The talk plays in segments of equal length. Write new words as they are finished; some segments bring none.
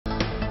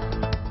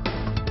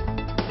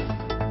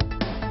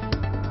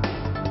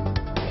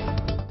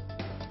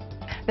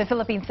The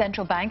Philippine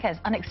Central Bank has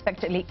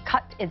unexpectedly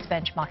cut its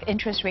benchmark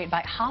interest rate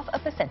by half a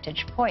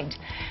percentage point.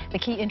 The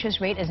key interest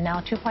rate is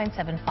now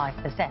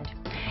 2.75%.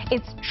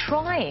 It's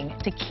trying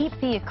to keep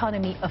the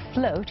economy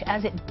afloat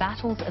as it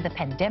battles the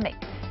pandemic.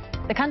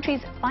 The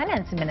country's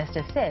finance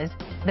minister says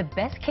the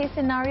best case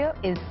scenario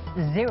is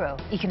zero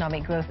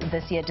economic growth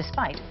this year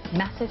despite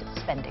massive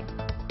spending.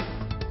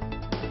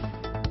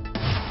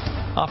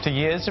 After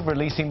years of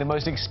releasing the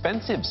most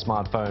expensive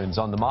smartphones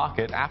on the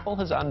market, Apple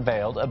has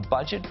unveiled a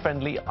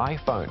budget-friendly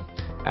iPhone.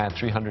 At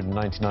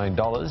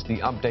 $399, the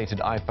updated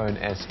iPhone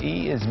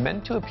SE is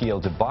meant to appeal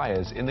to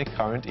buyers in the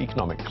current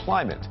economic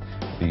climate.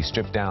 The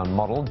stripped-down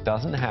model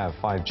doesn't have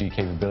 5G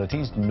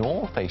capabilities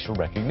nor facial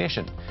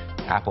recognition.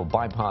 Apple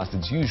bypassed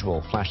its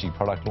usual flashy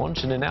product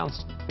launch and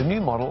announced the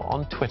new model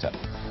on Twitter.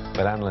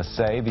 But analysts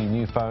say the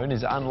new phone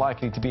is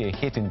unlikely to be a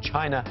hit in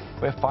China,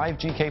 where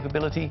 5G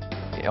capability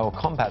or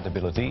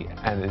compatibility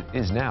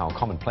is now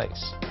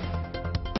commonplace.